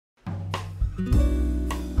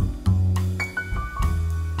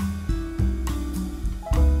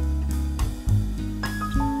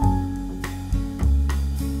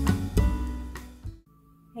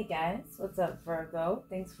Yes, what's up, Virgo?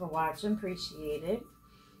 Thanks for watching, appreciate it.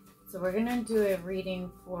 So we're going to do a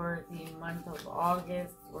reading for the month of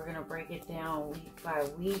August. We're going to break it down week by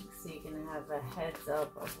week so you can have a heads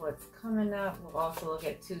up of what's coming up. We'll also look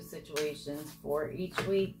at 2 situations for each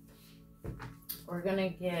week. We're going to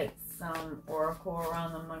get some oracle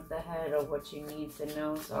around the month ahead of what you need to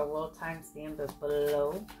know. So I will timestamp it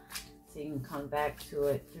below so you can come back to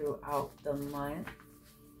it throughout the month.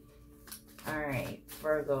 Alright,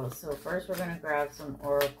 Virgo. So first we're going to grab some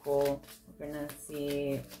oracle. We're going to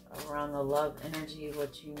see around the love energy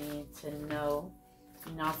what you need to know.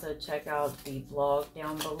 You can also check out the blog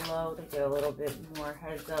down below to get a little bit more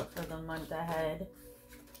heads up for the month ahead.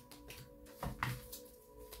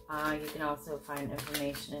 You can also find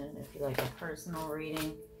information if you like a personal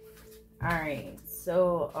reading. Alright,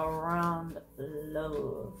 so around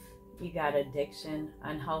love, you got addiction,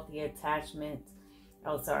 unhealthy attachment.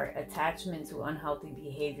 Attachment to unhealthy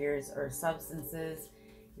behaviors or substances.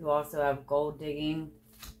 You also have gold digging,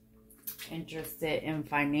 interested in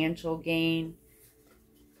financial gain.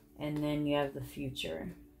 And then you have the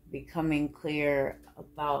future, becoming clear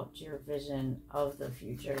about your vision of the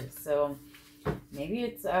future. So maybe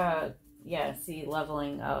it's,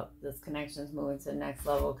 leveling up. This connection's moving to the next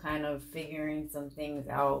level, kind of figuring some things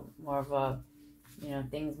out. More of a,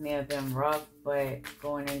 things may have been rough, but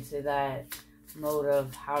going into that mode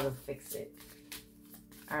of how to fix it.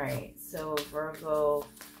 Alright, so Virgo,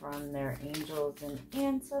 from their angels and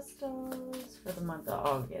ancestors for the month of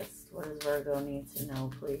August. What does Virgo need to know,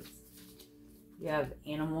 please? You have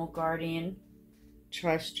animal guardian,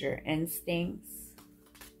 trust your instincts.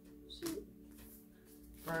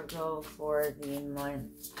 Virgo for the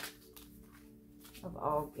month of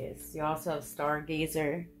August. You also have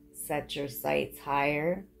stargazer, set your sights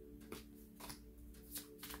higher.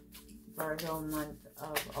 Virgo month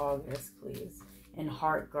of August, please. And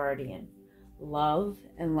heart guardian, love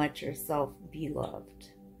and let yourself be loved.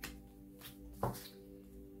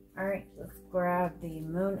 Alright, let's grab the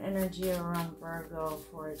moon energy around Virgo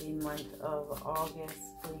for the month of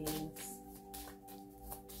August, please.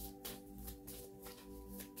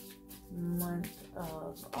 Month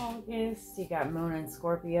of August, you got moon in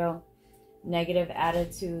Scorpio. Negative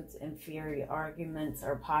attitudes and fiery arguments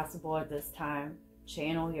are possible at this time.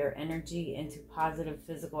 Channel your energy into positive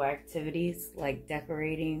physical activities like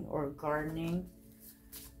decorating or gardening.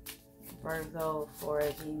 Virgo for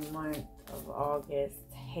the month of August,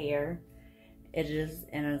 hair. It is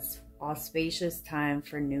an auspicious time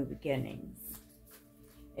for new beginnings,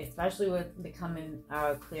 especially with becoming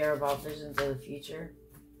clear about visions of the future.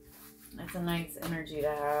 It's a nice energy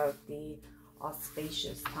to have, the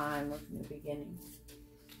auspicious time of new beginnings.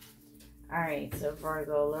 Alright, so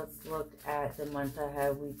Virgo, let's look at the month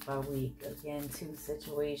ahead week by week. Again, 2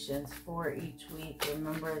 situations for each week.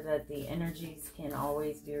 Remember that the energies can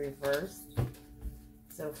always be reversed.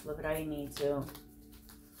 So flip it how you need to.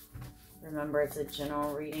 Remember, it's a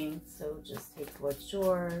general reading, so just take what's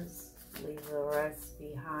yours. Leave the rest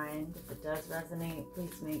behind. If it does resonate,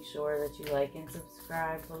 please make sure that you like and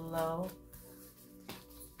subscribe below.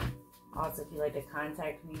 Also, if you'd like to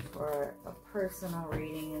contact me for a personal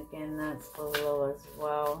reading, again, that's below as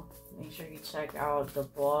well. Make sure you check out the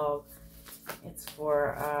blog. It's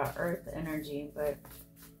for Earth energy, but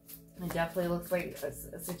it definitely looks like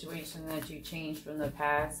a situation that you changed from the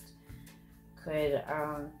past could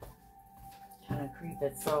kind of creep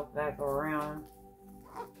itself back around.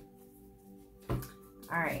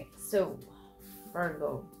 Alright, so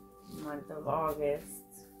Virgo, month of August.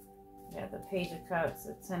 You got the Page of Cups,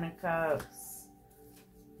 the 10 of Cups,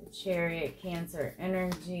 the Chariot, Cancer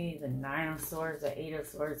energy, the 9 of Swords, the 8 of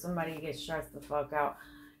Swords. Somebody gets stressed the fuck out.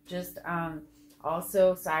 Just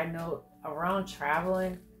also, side note, around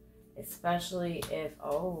traveling, especially if,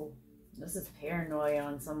 this is paranoia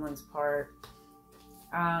on someone's part.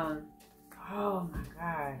 Oh my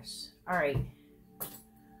gosh. Alright.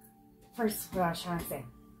 First, what I was trying to say,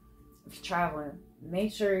 if you're traveling,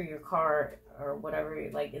 make sure your car or whatever,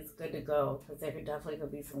 it's good to go, because there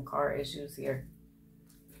could be some car issues here.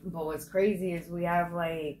 But what's crazy is we have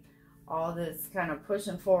all this kind of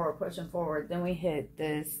pushing forward. Then we hit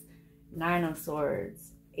this 9 of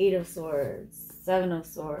Swords, 8 of Swords, 7 of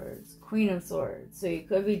Swords, Queen of Swords. So you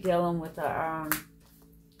could be dealing with the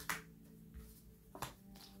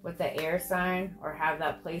air sign or have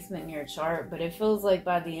that placement in your chart, but it feels like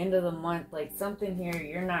by the end of the month, something here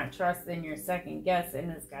you're not trusting, you're second guessing,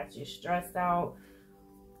 it's got you stressed out.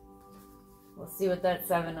 We'll see what that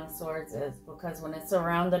 7 of Swords is, because when it's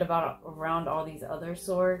surrounded around all these other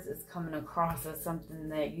swords, it's coming across as something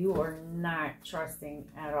that you are not trusting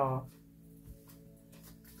at all.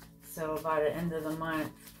 So by the end of the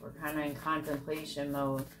month, we're kind of in contemplation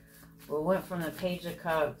mode. We went from the Page of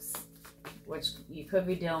Cups, which you could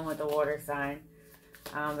be dealing with a water sign,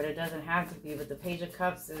 but it doesn't have to be. But the Page of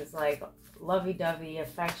Cups is like lovey-dovey,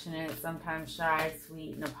 affectionate, sometimes shy,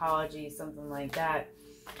 sweet, an apology, something like that.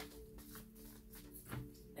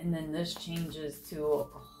 And then this changes to a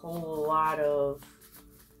whole lot of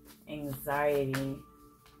anxiety.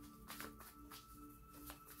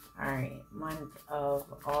 Alright, month of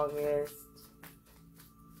August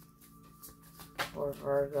for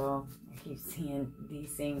Virgo. I keep seeing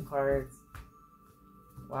these same cards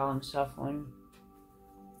while I'm shuffling.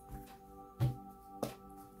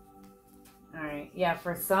 Alright, yeah,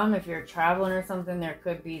 for some, if you're traveling or something, there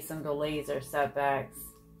could be some delays or setbacks.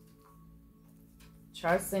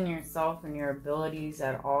 Trust in yourself and your abilities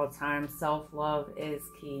at all times. Self-love is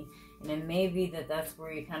key. And it may be that that's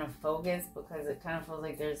where you kind of focus, because it kind of feels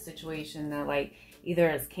like there's a situation that like either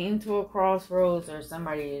has came to a crossroads or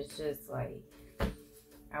somebody is just like,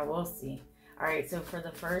 I will see. All right, so for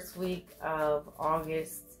the first week of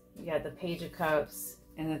August, you got the Page of Cups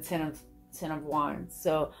and the Ten of Wands.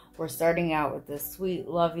 So we're starting out with this sweet,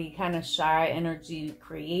 lovey, kind of shy energy,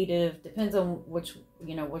 creative. Depends on which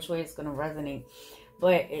way it's going to resonate.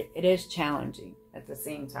 But it is challenging at the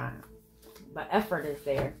same time. But effort is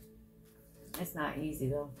there. It's not easy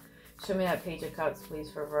though. Show me that Page of Cups,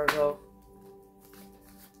 please, for Virgo.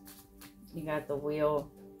 You got the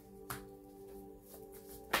Wheel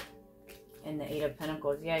and the Eight of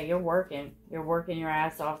Pentacles. Yeah, you're working. You're working your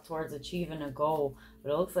ass off towards achieving a goal.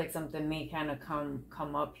 But it looks like something may kind of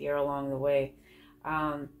come up here along the way.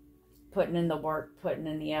 Putting in the work, putting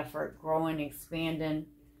in the effort, growing, expanding.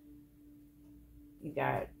 You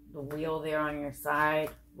got the Wheel there on your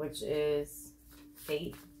side, which is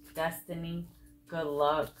fate, destiny, good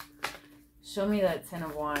luck. Show me that Ten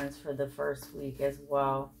of Wands for the first week as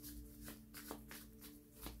well.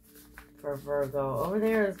 For Virgo. Over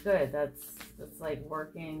there is good. That's like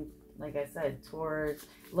working, like I said, towards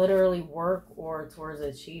literally work or towards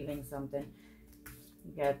achieving something.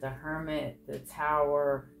 You got the Hermit, the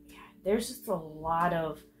Tower. Yeah, there's just a lot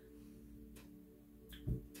of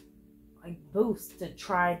like boost to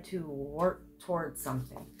try to work towards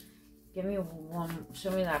something. Give me one,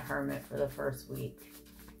 show me that Hermit for the first week.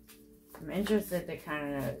 I'm interested to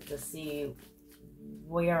kind of to see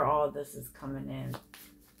where all this is coming in.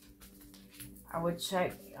 I would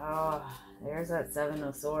check, there's that Seven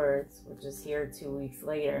of Swords, which is here 2 weeks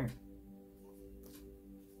later.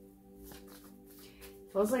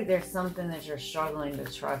 Feels like there's something that you're struggling to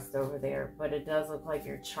trust over there, but it does look like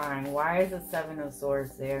you're trying. Why is the Seven of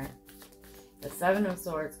Swords there? The Seven of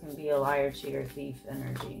Swords can be a liar, cheater, thief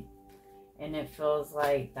energy. And it feels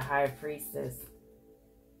like the High Priestess.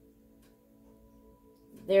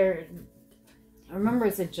 Remember,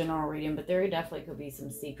 it's a general reading, but there definitely could be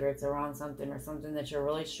some secrets around something or something that you're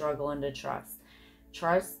really struggling to trust.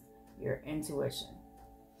 Trust your intuition.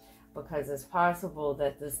 Because it's possible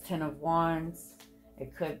that this Ten of Wands,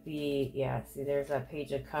 it could be, yeah, see, there's that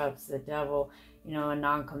Page of Cups, the Devil, you know, a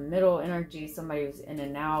non-committal energy, somebody who's in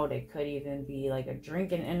and out. It could even be like a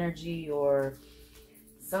drinking energy or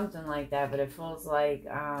something like that. But it feels like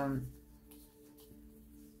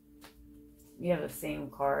you have the same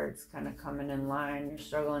cards kind of coming in line. You're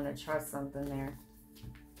struggling to trust something there.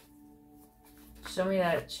 Show me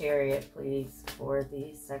that Chariot, please, for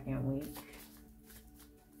the second week.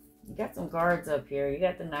 You got some guards up here. You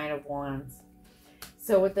got the Knight of Wands.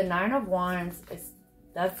 So with the Nine of Wands,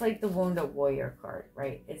 that's like the Wounded Warrior card,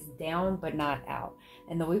 right? It's down but not out.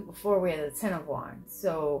 And the week before we had the Ten of Wands.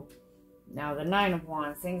 So now the Nine of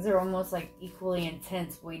Wands. Things are almost like equally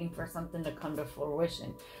intense, waiting for something to come to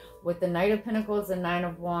fruition. With the Knight of Pentacles, the Nine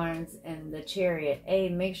of Wands, and the Chariot,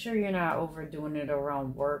 make sure you're not overdoing it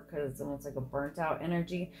around work, because it's almost like a burnt out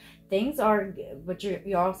energy. Things are, but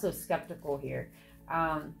you're also skeptical here,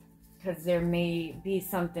 because there may be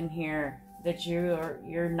something here that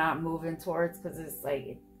you're not moving towards, because it's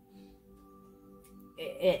like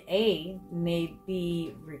it may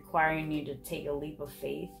be requiring you to take a leap of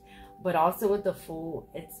faith, but also with the Fool,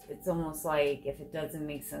 it's almost like if it doesn't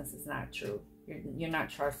make sense, it's not true. You're not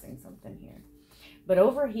trusting something here. But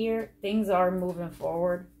over here, things are moving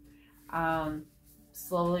forward,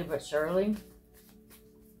 slowly but surely,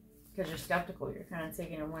 because you're skeptical. You're kind of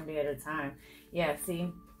taking it one day at a time. Yeah,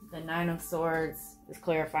 see, the Nine of Swords is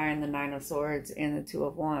clarifying the Nine of Swords and the Two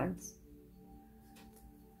of Wands.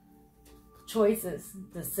 Choices,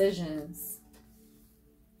 decisions.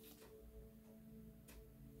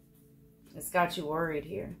 It's got you worried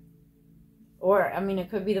here. Or, I mean,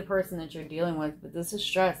 it could be the person that you're dealing with, but this is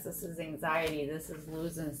stress, this is anxiety, this is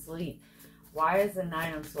losing sleep. Why is the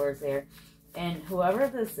Nine of Swords there? And whoever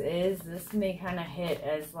this is, this may kind of hit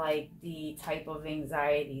as like the type of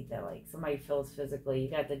anxiety that like somebody feels physically.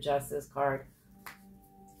 You got the Justice card.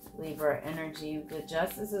 Libra energy. The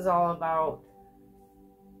Justice is all about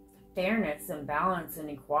fairness and balance and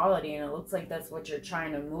equality, and it looks like that's what you're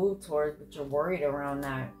trying to move towards, but you're worried around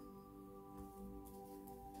that.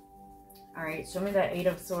 All right, show me that Eight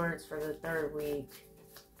of Swords for the 3rd week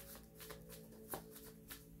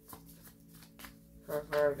for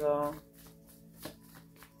Virgo.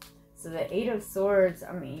 So the Eight of Swords,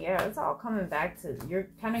 I mean, yeah, it's all coming back to, you're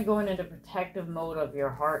kind of going into protective mode of your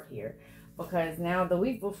heart here. Because now the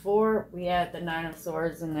week before, we had the Nine of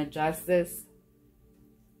Swords and the Justice.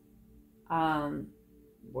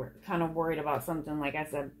 We're kind of worried about something, like I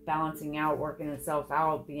said, balancing out, working itself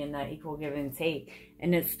out, being that equal give and take.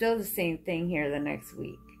 And it's still the same thing here the next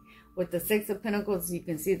week. With the Six of Pentacles, you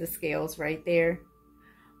can see the scales right there.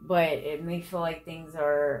 But it may feel like things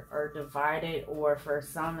are divided, or for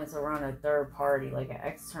some it's around a third party, like an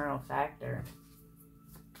external factor.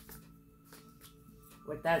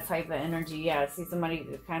 With that type of energy, yeah, I see somebody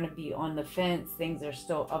kind of be on the fence. Things are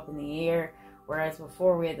still up in the air. Whereas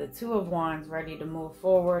before we had the Two of Wands ready to move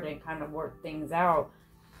forward and kind of work things out.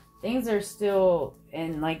 Things are still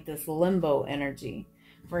in like this limbo energy.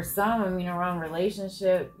 For some, I mean, around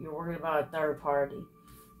relationship, you're worried about a third party.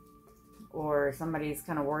 Or somebody's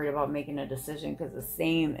kind of worried about making a decision because the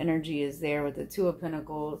same energy is there with the Two of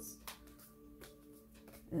Pentacles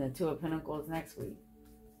and the Two of Pentacles next week.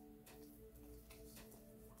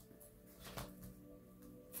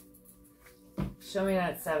 Show me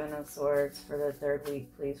that Seven of Swords for the 3rd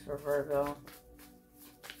week, please, for Virgo.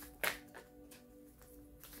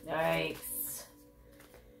 Yikes.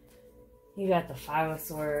 You got the Five of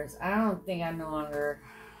Swords. I don't think I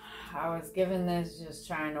was given this just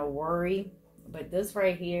trying to worry. But this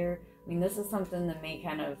right here, I mean, this is something that may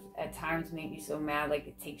kind of, at times, make you so mad, like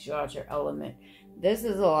it takes you out your element. This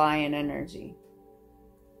is a lion energy.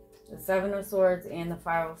 The Seven of Swords and the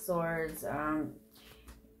Five of Swords,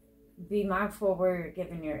 be mindful where you're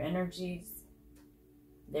giving your energies.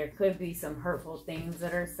 There could be some hurtful things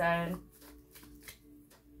that are said.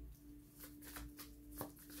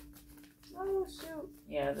 Oh, shoot.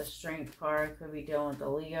 Yeah, the Strength card could be dealing with the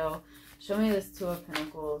Leo. Show me this Two of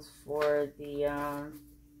Pentacles for the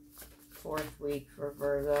 4th week for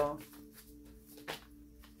Virgo.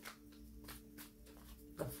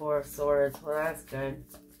 The Four of Swords. Well, that's good.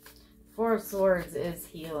 Four of Swords is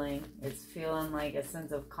healing. It's feeling like a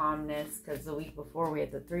sense of calmness, because the week before we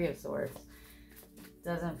had the Three of Swords.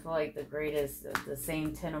 Doesn't feel like the greatest, the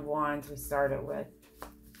same Ten of Wands we started with.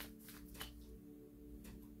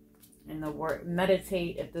 And the word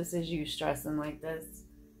meditate, if this is you stressing like this,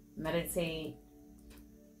 meditate,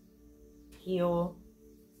 heal.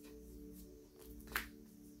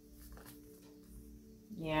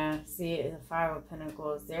 Yeah, see the Five of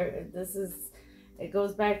Pentacles there. This is, it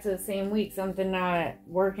goes back to the same week, something not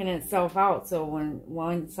working itself out. So when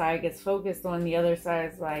one side gets focused on, the other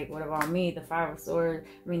side's like, what about me? The Five of Swords,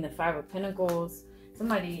 I mean the Five of Pentacles.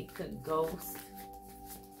 Somebody could ghost.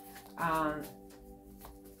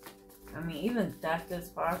 I mean, even theft is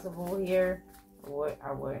possible here.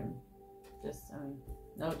 I wouldn't. Just, I mean,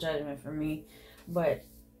 no judgment for me. But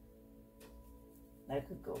that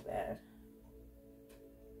could go bad.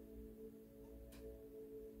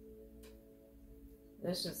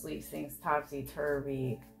 This just leaves things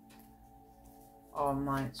topsy-turvy all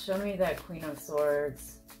month. Show me that Queen of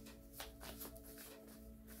Swords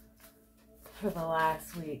for the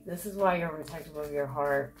last week. This is why you're protective of your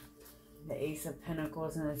heart. The Ace of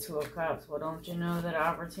Pentacles and the Two of Cups. Well, don't you know that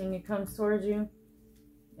opportunity comes towards you?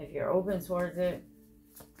 If you're open towards it.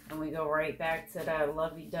 And we go right back to that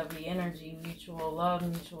lovey-dovey energy. Mutual love,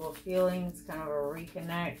 mutual feelings. Kind of a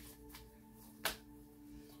reconnect.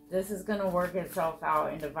 This is going to work itself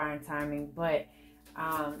out in divine timing. But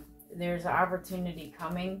there's an opportunity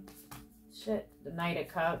coming. Shit. The Knight of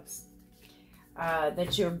Cups.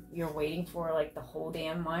 That you're waiting for like the whole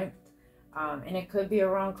damn month. And it could be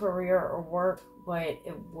around career or work, but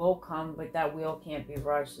it will come, but that wheel can't be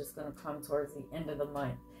rushed. It's going to come towards the end of the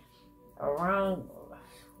month. Around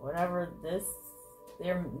whatever this,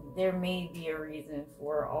 there may be a reason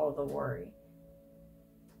for all the worry.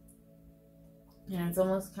 And it's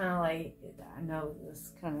almost kind of like, I know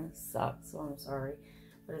this kind of sucks, so I'm sorry,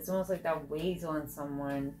 but it's almost like that weighs on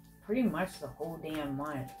someone pretty much the whole damn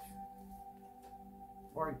month.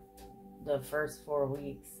 Or the first 4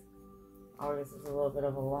 weeks. August is a little bit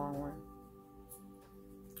of a long one.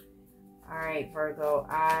 Alright, Virgo,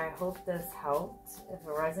 I hope this helped. If it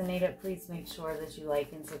resonated, please make sure that you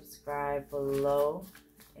like and subscribe below.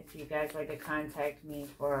 If you guys like to contact me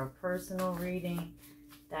for a personal reading,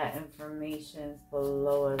 that information is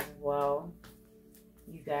below as well.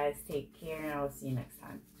 You guys take care, and I will see you next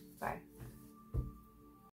time. Bye.